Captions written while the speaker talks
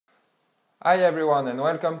Hi everyone and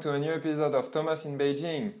welcome to a new episode of Thomas in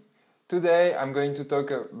Beijing. Today I'm going to talk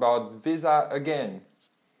about visa again.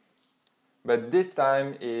 But this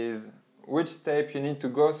time is which step you need to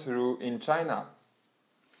go through in China.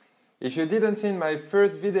 If you didn't see my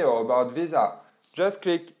first video about visa, just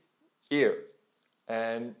click here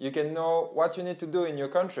and you can know what you need to do in your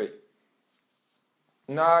country.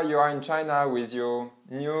 Now you are in China with your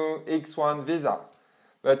new X1 visa.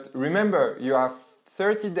 But remember, you have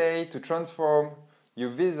 30 days to transform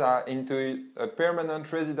your visa into a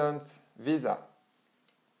permanent resident visa.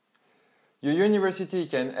 Your university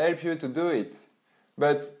can help you to do it,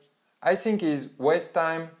 but I think it's waste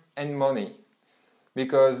time and money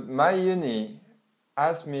because my uni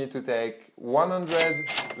asked me to take 100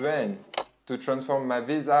 yuan to transform my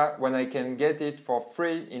visa when I can get it for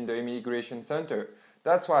free in the immigration center.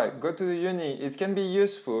 That's why go to the uni. It can be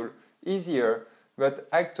useful, easier, but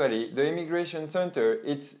actually the immigration center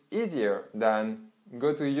it's easier than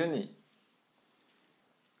go to uni.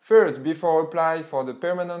 First, before apply for the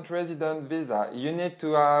permanent resident visa, you need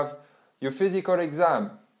to have your physical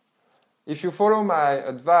exam. If you follow my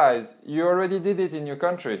advice, you already did it in your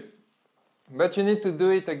country. But you need to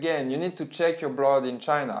do it again. You need to check your blood in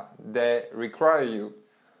China. They require you.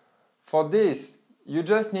 For this, you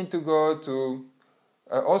just need to go to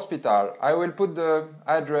a hospital. I will put the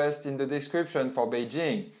address in the description for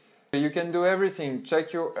Beijing. You can do everything.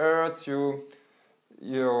 Check your heart,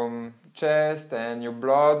 your chest and your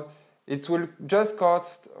blood. It will just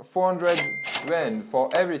cost 400 yuan for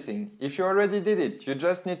everything. If you already did it, you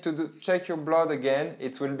just need to check your blood again.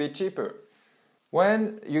 It will be cheaper.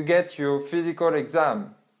 When you get your physical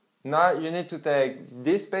exam, now you need to take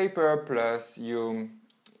this paper plus your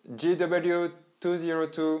GW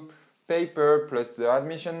 202 paper plus the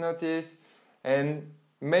admission notice and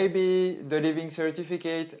maybe the living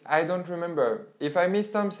certificate. I don't remember. If I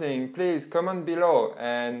missed something, please comment below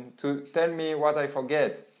and to tell me what I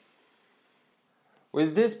forget.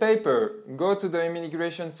 With this paper, go to the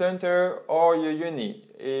immigration center or your uni,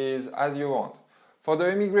 is as you want. For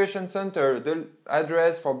the immigration center, the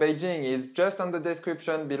address for Beijing is just on the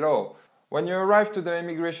description below. When you arrive to the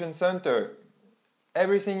immigration center,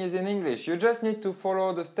 everything is in English. You just need to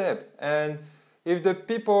follow the step. And if the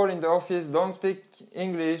people in the office don't speak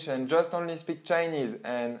English and just only speak Chinese,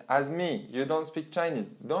 and as me, you don't speak Chinese,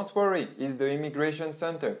 don't worry, it's the immigration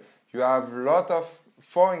center. You have a lot of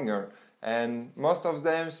foreigners and most of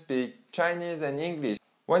them speak Chinese and English.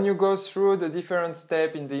 When you go through the different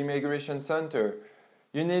steps in the immigration center,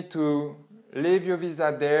 you need to leave your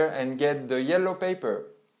visa there and get the yellow paper.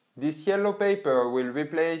 This yellow paper will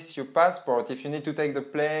replace your passport if you need to take the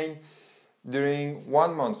plane during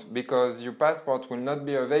 1 month because your passport will not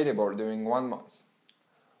be available during 1 month.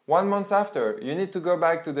 1 month after, you need to go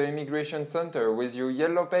back to the immigration center with your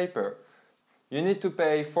yellow paper. You need to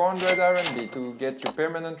pay 400 RMB to get your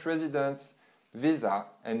permanent residence visa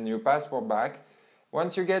and your passport back.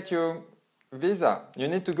 Once you get your visa, you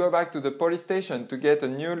need to go back to the police station to get a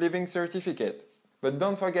new living certificate. But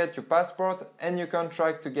don't forget your passport and your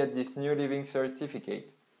contract to get this new living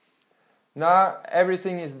certificate. Now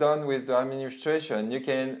everything is done with the administration. You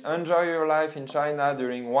can enjoy your life in China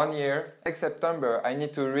during 1 year. Next September I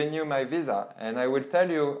need to renew my visa and I will tell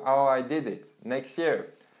you how I did it next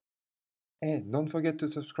year. And don't forget to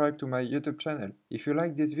subscribe to my YouTube channel. If you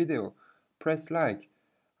like this video, press like.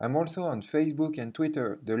 I'm also on Facebook and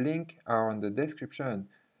Twitter. The links are on the description.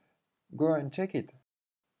 Go and check it.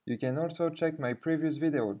 You can also check my previous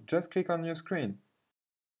video. Just click on your screen.